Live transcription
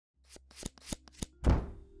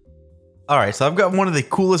Alright, so I've got one of the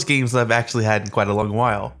coolest games that I've actually had in quite a long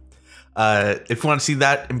while. If you want to see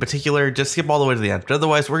that in particular, just skip all the way to the end. But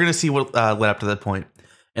otherwise, we're going to see what led up to that point.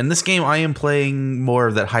 In this game, I am playing more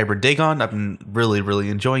of that hybrid Dagon. I've been really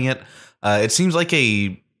enjoying it. It seems like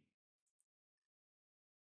if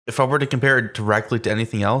I were to compare it directly to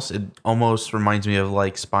anything else, it almost reminds me of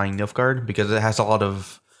like Spying Nilfgaard because it has a lot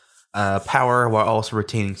of power while also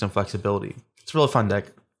retaining some flexibility. It's a really fun deck,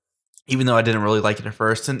 even though I didn't really like it at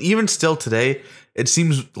first. And even still today, it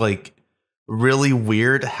seems like really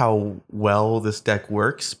weird how well this deck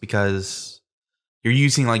works because you're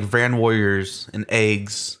using like Van Warriors and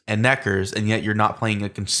Eggs and Neckers, and yet you're not playing a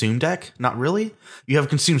Consume deck. Not really. You have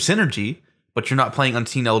Consume Synergy, but you're not playing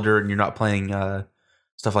Unseen Elder, and you're not playing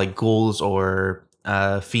stuff like Ghouls or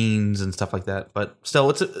Fiends and stuff like that. But still,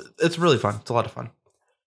 it's really fun. It's a lot of fun.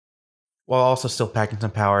 While also still packing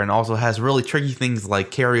some power, and also has really tricky things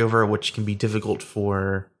like carryover, which can be difficult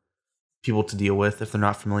for people to deal with if they're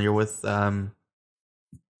not familiar with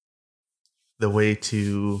the way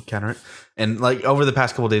to counter it. And like over the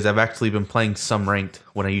past couple of days, I've actually been playing some ranked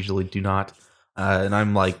when I usually do not. And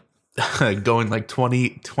I'm like going like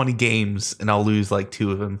 20 games and I'll lose like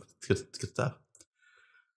 2 of them. It's good stuff.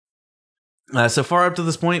 So far up to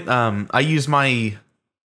this point, I use my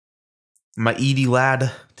ED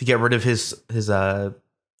lad to get rid of his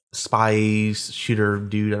spy shooter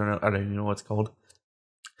dude. I don't even know what it's called.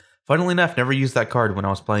 Funnily enough, never used that card when I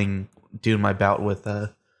was doing my bout with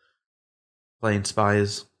playing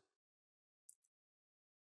spies.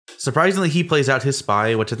 Surprisingly, he plays out his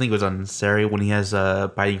spy, which I think was unnecessary when he has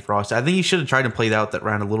Biting Frost. I think he should have tried to play out that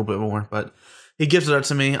round a little bit more, but he gives it up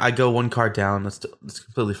to me. I go 1 card down. That's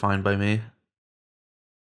completely fine by me.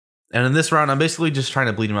 And in this round, I'm basically just trying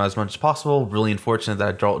to bleed him out as much as possible. Really unfortunate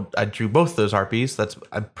that I drew both those Harpies.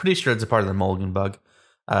 I'm pretty sure it's a part of the mulligan bug,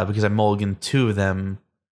 because I mulliganed 2 of them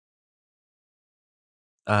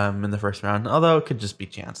in the first round. Although it could just be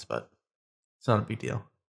chance, but it's not a big deal.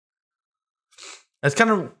 That's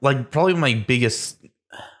kind of like probably my biggest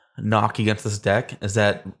knock against this deck is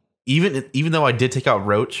that even though I did take out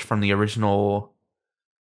Roach from the original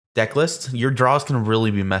deck list, your draws can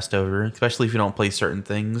really be messed over, especially if you don't play certain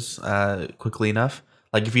things quickly enough.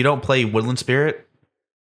 Like if you don't play Woodland Spirit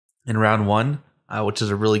in round 1, which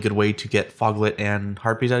is a really good way to get Foglet and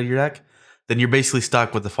Harpies out of your deck, then you're basically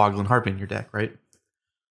stuck with the Foglet and Harpy in your deck, right?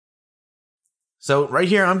 So right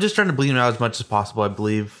here, I'm just trying to bleed him out as much as possible, I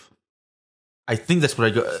believe. I think that's what I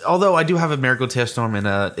go. Although I do have a Miracle Tailstorm and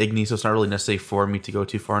a Igni, so it's not really necessary for me to go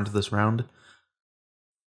too far into this round.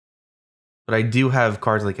 But I do have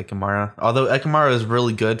cards like Ekimara. Although Ekimara is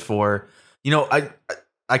really good for, I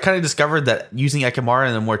kind of discovered that using Ekimara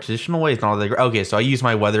in a more traditional way is not that great. Okay, so I use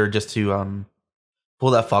my Weather just to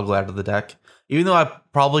pull that Foglet out of the deck. Even though I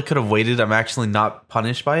probably could have waited, I'm actually not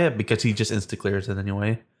punished by it because he just insta clears it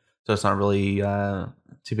anyway. So it's not really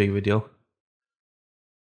too big of a deal.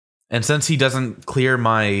 And since he doesn't clear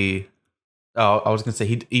my... Oh, I was going to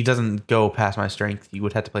say, he doesn't go past my strength. You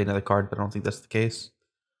would have to play another card, but I don't think that's the case.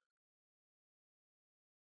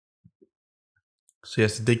 So he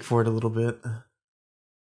has to dig for it a little bit.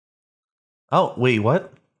 Oh, wait,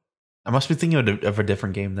 what? I must be thinking of a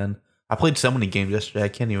different game then. I played so many games yesterday, I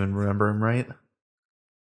can't even remember them right.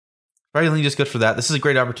 Probably just good for that. This is a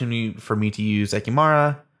great opportunity for me to use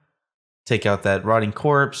Ekimara, take out that Rotting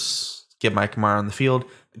Corpse, get my Ekimara on the field.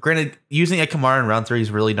 Granted, using Ekimara in round 3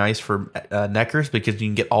 is really nice for Neckers because you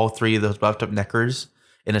can get all 3 of those buffed up Neckers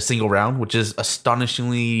in a single round, which is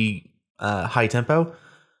astonishingly high tempo.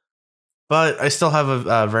 But I still have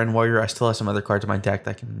a Van Warrior. I still have some other cards in my deck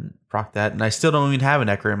that can proc that. And I still don't even have an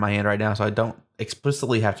Necker in my hand right now, so I don't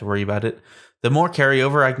explicitly have to worry about it. The more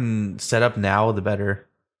carryover I can set up now, the better.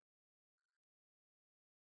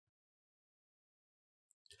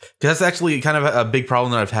 Because that's actually kind of a big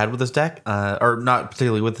problem that I've had with this deck. Or not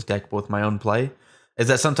particularly with this deck, but with my own play. Is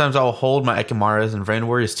that sometimes I'll hold my Ekimaras and Van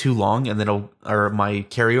Warriors too long, and then or my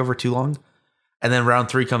carryover too long. And then round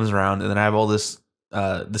 3 comes around, and then I have all this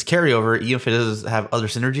carryover, even if it does have other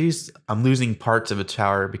synergies, I'm losing parts of its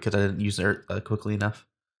power because I didn't use it quickly enough.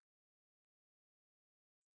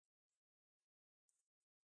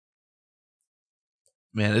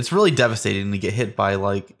 Man, it's really devastating to get hit by,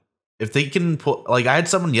 like, if they can pull, like, I had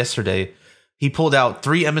someone yesterday, he pulled out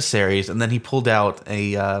 3 emissaries, and then he pulled out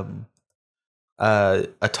a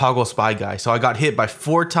toggle spy guy. So I got hit by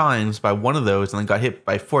 4 times by one of those, and then got hit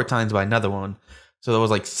by 4 times by another one. So that was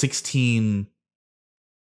like 16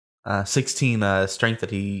 strength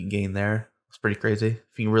that he gained there. It's pretty crazy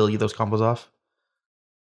if you can really get those combos off.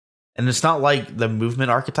 And it's not like the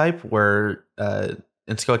movement archetype where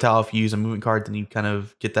in scoia'tael, if you use a movement card, then you kind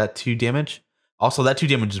of get that 2 damage. Also, that 2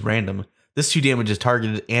 damage is random. This 2 damage is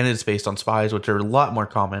targeted and it's based on spies, which are a lot more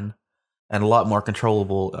common and a lot more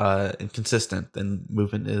controllable and consistent than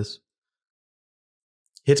movement is.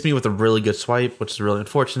 Hits me with a really good swipe, which is really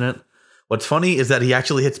unfortunate. What's funny is that he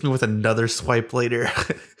actually hits me with another swipe later.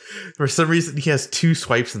 For some reason, he has 2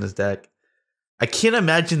 swipes in his deck. I can't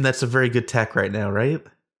imagine that's a very good tech right now, right?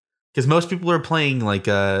 Because most people are playing like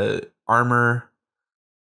armor.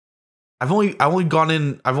 I've only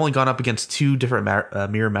gone up against 2 different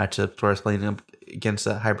mirror matchups where I was playing against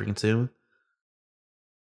Hybrid Consume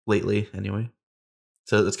lately, anyway.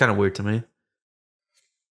 So it's kind of weird to me.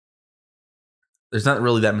 There's not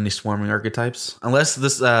really that many swarming archetypes, unless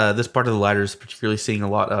this part of the ladder is particularly seeing a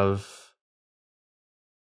lot of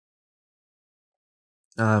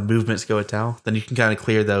movement scoia'tael. Then you can kind of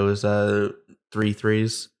clear those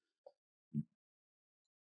 3/3s.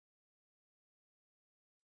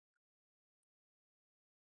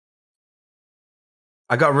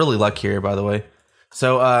 I got really lucky here, by the way.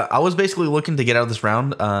 So I was basically looking to get out of this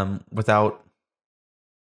round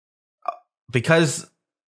because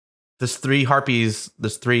this 3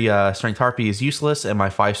 strength harpy is useless, and my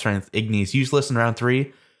 5 strength igni is useless in round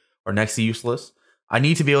 3, or next to useless. I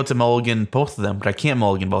need to be able to mulligan both of them, but I can't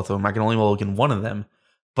mulligan both of them. I can only mulligan one of them.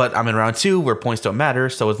 But I'm in round 2 where points don't matter,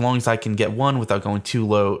 so as long as I can get one without going too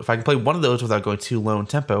low, if I can play one of those without going too low in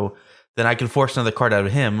tempo, then I can force another card out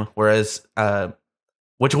of him, whereas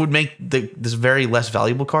which would make this very less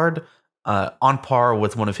valuable card on par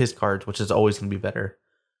with one of his cards, which is always going to be better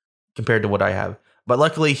compared to what I have. But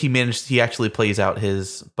luckily, he actually plays out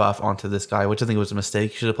his buff onto this guy, which I think was a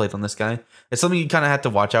mistake. He should have played on this guy. It's something you kind of have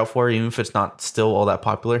to watch out for, even if it's not still all that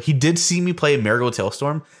popular. He did see me play Marigold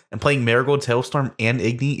Tailstorm, and playing Marigold Tailstorm and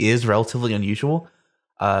Igni is relatively unusual.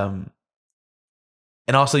 And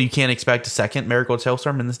also, you can't expect a second Marigold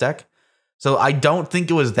Tailstorm in this deck. So I don't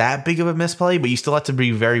think it was that big of a misplay, but you still have to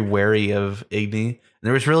be very wary of Igni. And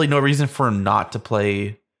there was really no reason for him not to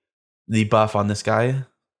play the buff on this guy.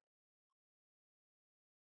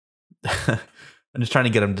 I'm just trying to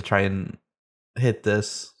get him to try and hit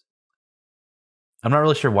this. I'm not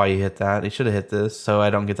really sure why he hit that. He should have hit this, so I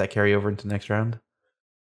don't get that carryover into next round.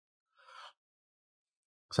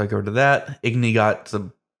 So I go to that. Igni got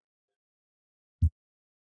some...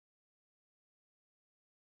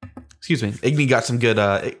 Excuse me. Igni got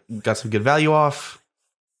some good value off.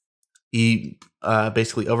 He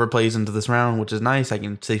basically overplays into this round, which is nice. I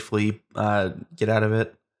can safely get out of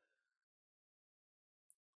it.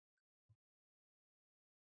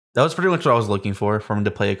 That was pretty much what I was looking for him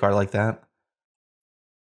to play a card like that.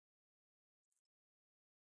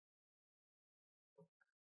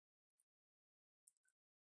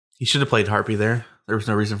 He should have played Harpy there. There was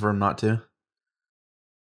no reason for him not to.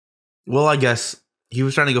 Well, I guess he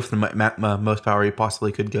was trying to go for the most power he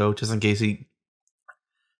possibly could go, just in case he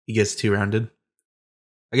gets 2-rounded.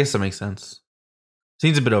 I guess that makes sense.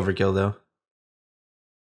 Seems a bit overkill, though.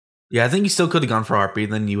 Yeah, I think he still could have gone for Harpy,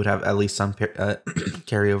 then you would have at least some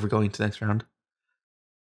carryover going to the next round.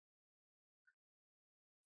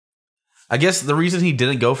 I guess the reason he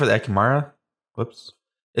didn't go for the Ekimara,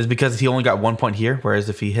 is because he only got 1 point here, whereas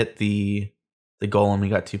if he hit the golem, he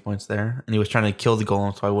got 2 points there. And he was trying to kill the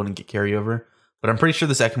golem so I wouldn't get carryover. But I'm pretty sure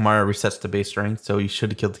this Ekimara resets to base strength, so he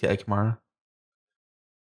should have killed the Ekimara.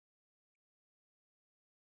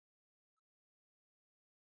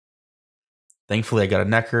 Thankfully, I got a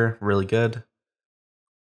Necker, really good.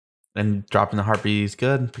 And dropping the Harpy is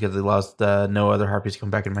good because it allows no other Harpies to come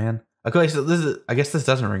back in my hand. Okay, so I guess this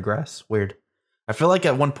doesn't regress. Weird. I feel like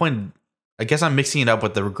at one point, I guess I'm mixing it up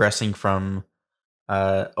with the regressing from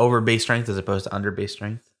over base strength as opposed to under base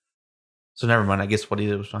strength. So never mind. I guess what he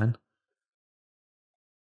did was fine.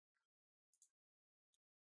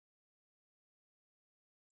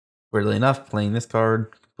 Weirdly enough, playing this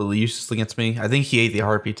card completely useless against me. I think he ate the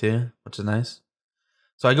Harpy too, which is nice.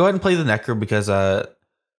 So I go ahead and play the Necker because oh,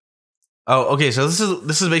 okay. So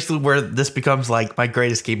this is basically where this becomes like my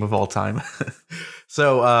greatest game of all time.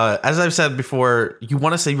 So as I've said before, you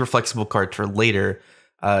want to save your flexible cards for later.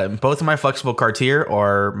 Both of my flexible cards here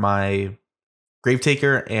are my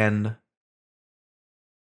Gravetaker and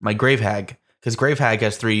my Grave Hag, because Grave Hag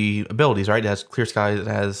has 3 abilities, right? It has Clear Skies, it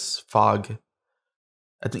has Fog,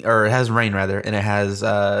 I think, or it has Rain rather, and it has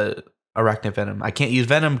Arachnid Venom. I can't use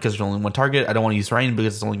Venom because there's only 1 target. I don't want to use Rain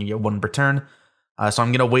because it's only going to get 1 per turn. So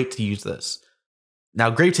I'm going to wait to use this. Now,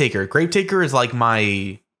 Gravetaker is like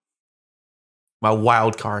my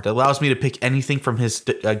wild card. It allows me to pick anything from his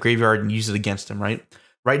graveyard and use it against him, right?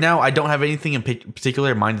 Right now, I don't have anything in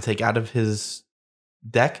particular in mind to take out of his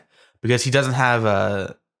deck because he doesn't have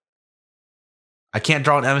a... I can't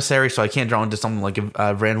draw an Emissary, so I can't draw into something like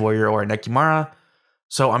a Rand Warrior or an Ekimara.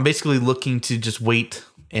 So I'm basically looking to just wait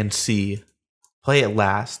and see. Play it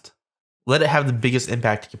last. Let it have the biggest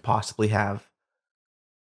impact it could possibly have.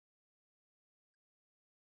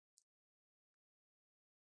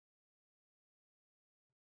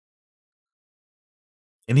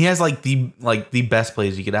 And he has like the best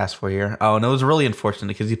plays you could ask for here. Oh, and it was really unfortunate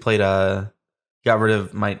because he played got rid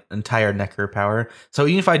of my entire Necker power. So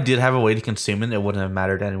even if I did have a way to consume it, it wouldn't have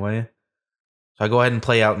mattered anyway. So I go ahead and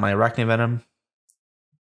play out my Arachne Venom.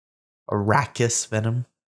 Arachis Venom.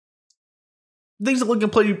 Things are looking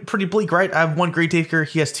pretty bleak, right? I have one Grave Taker.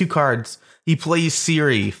 He has 2 cards. He plays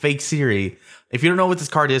Ciri, Fake Ciri. If you don't know what this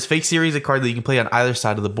card is, Fake Ciri is a card that you can play on either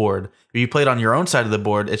side of the board. If you play it on your own side of the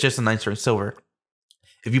board, it's just a 9-string silver.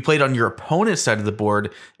 If you play it on your opponent's side of the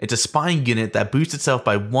board, it's a spying unit that boosts itself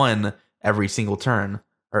by 1 every single turn,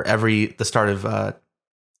 or the start of the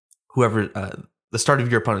start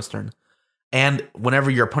of your opponent's turn. And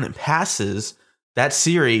whenever your opponent passes, that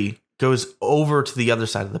Ciri goes over to the other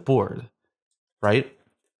side of the board, right?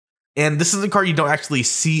 And this is a card you don't actually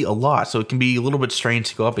see a lot, so it can be a little bit strange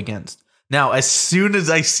to go up against. Now, as soon as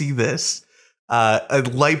I see this, a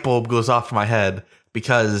light bulb goes off in my head,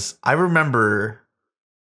 because I remember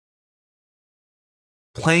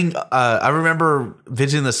I remember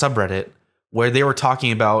visiting the subreddit where they were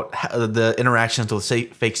talking about the interactions with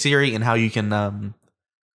Fake Ciri and how you can, and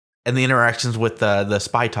the interactions with the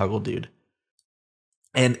spy toggle dude.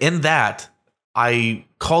 And in that, I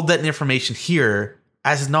called that information here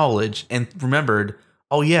as knowledge and remembered,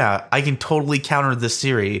 oh yeah, I can totally counter this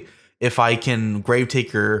Ciri if I can Grave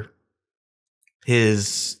Taker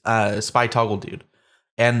his spy toggle dude.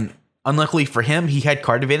 And unluckily for him, he had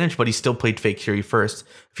card advantage, but he still played Fake Ciri first.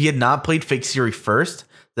 If he had not played Fake Ciri first,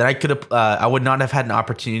 then I would not have had an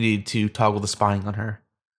opportunity to toggle the spying on her.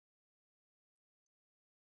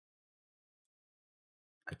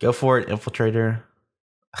 I go for it, Infiltrator.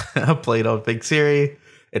 I played on Fake Ciri.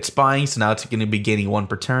 It's spying, so now it's going to be gaining 1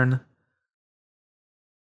 per turn.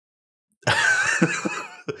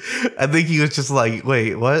 I think he was just like,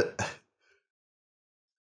 wait, what?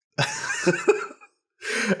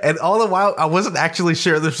 And all the while, I wasn't actually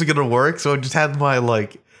sure this was going to work, so I just had my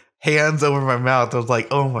hands over my mouth. I was like,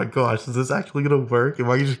 oh my gosh, is this actually going to work? Am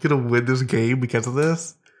I just going to win this game because of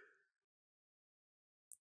this?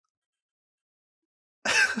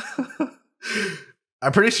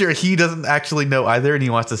 I'm pretty sure he doesn't actually know either, and he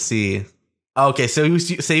wants to see. Okay, so he was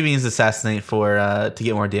saving his assassinate for to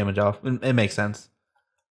get more damage off. It makes sense.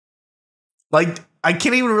 I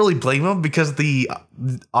can't even really blame him because the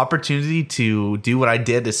opportunity to do what I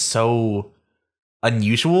did is so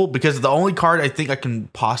unusual, because the only card I think I can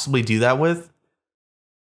possibly do that with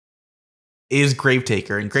is Grave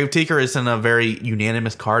Taker, and Grave Taker isn't a very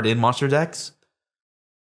unanimous card in monster decks.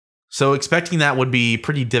 So expecting that would be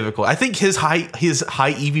pretty difficult. I think his high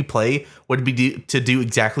EV play would be to do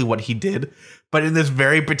exactly what he did, but in this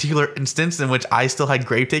very particular instance in which I still had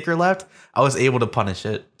Grave Taker left, I was able to punish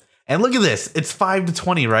it. And look at this, it's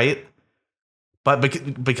 5-20, right?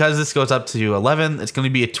 But because this goes up to 11, it's going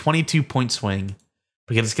to be a 22-point swing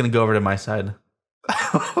because it's going to go over to my side.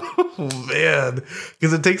 Oh man,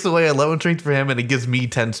 because it takes away 11 strength for him and it gives me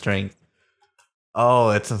 10 strength.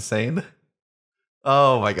 Oh, that's insane.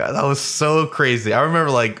 Oh my god, that was so crazy. I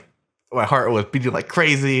remember my heart was beating like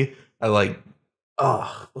crazy. It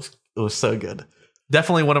was so good.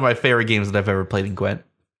 Definitely one of my favorite games that I've ever played in Gwent.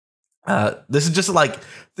 This is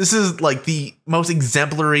the most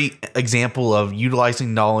exemplary example of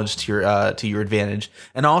utilizing knowledge to your advantage,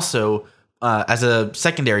 and also as a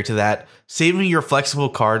secondary to that, saving your flexible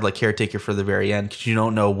card like Caretaker for the very end, because you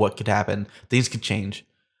don't know what could happen. Things could change.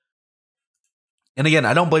 And again,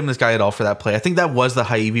 I don't blame this guy at all for that play. I think that was the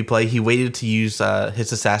high EV play. He waited to use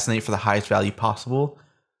his assassinate for the highest value possible.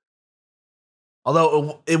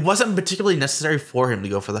 Although it wasn't particularly necessary for him to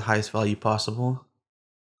go for the highest value possible.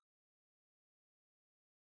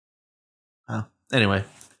 Anyway,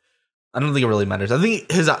 I don't think it really matters. I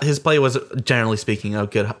think his play was, generally speaking, a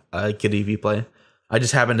good EV play. I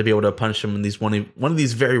just happened to be able to punish him in these one of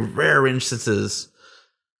these very rare instances.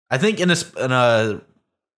 I think in a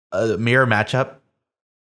mirror matchup,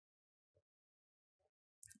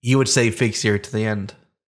 you would say Fake Ciri to the end.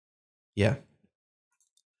 Yeah.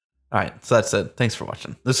 All right, so that's it. Thanks for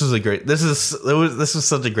watching. This was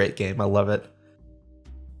such a great game. I love it.